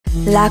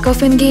lack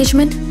of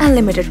engagement and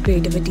limited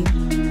creativity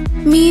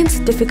means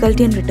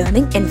difficulty in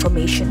returning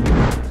information.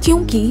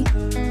 क्योंकि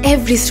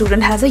every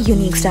student has a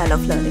unique style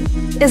of learning,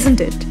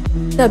 isn't it?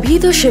 तभी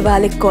तो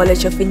Shivalik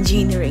College of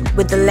Engineering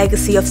with the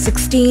legacy of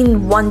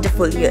 16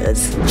 wonderful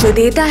years जो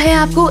देता है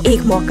आपको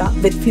एक मौका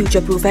with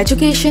future-proof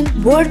education,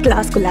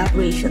 world-class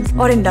collaborations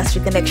और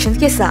industry connections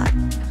के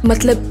साथ,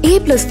 मतलब A+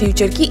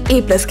 future की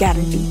A+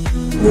 guarantee,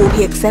 वो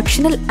भी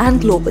exceptional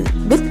and global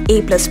with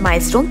A+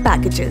 milestone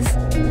packages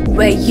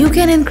where you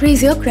can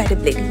increase your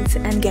credibilities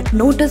and get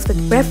noticed with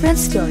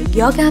preference during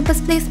your campus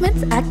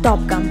placements at top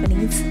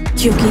companies.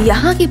 क्योंकि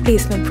यहाँ की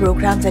placement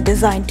programs are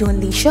designed to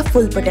unleash your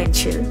full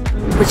potential,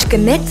 which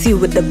connects you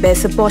with the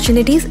best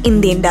opportunities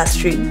in the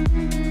industry.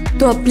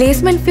 तो अब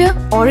placement fear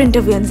और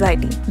interview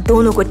anxiety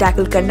दोनों को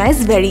tackle करना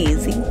is very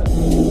easy.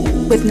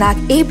 With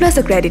NAC A+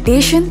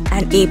 accreditation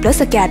and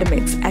A+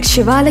 academics at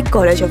Shivalik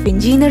College of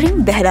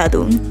Engineering,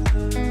 Dehradun.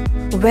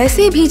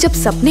 वैसे भी जब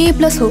सपने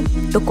A+ हो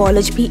तो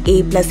कॉलेज भी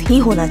A+ ही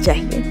होना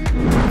चाहिए,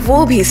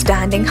 वो भी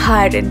standing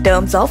higher in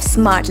terms of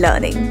smart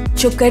learning,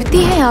 जो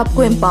करती है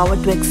आपको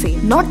empowered to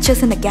excel not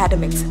just in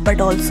academics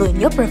but also in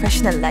your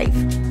professional life.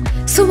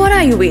 So what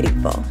are you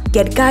waiting for?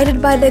 Get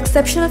guided by the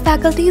exceptional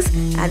faculties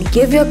and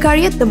give your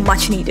career the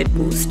much needed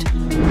boost,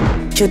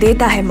 जो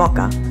देता है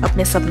मौका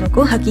अपने सपनों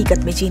को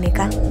हकीकत में जीने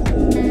का।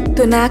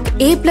 तो NAC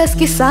A+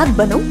 के साथ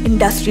बनो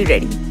इंडस्ट्री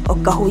रेडी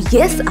और कहो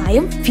yes I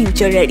am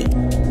future ready.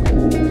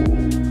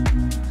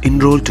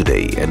 Enroll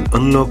today and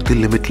unlock the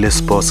limitless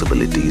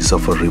possibilities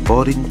of a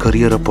rewarding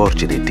career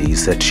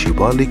opportunities at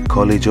Shivalik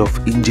College of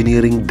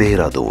Engineering,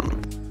 Dehradun.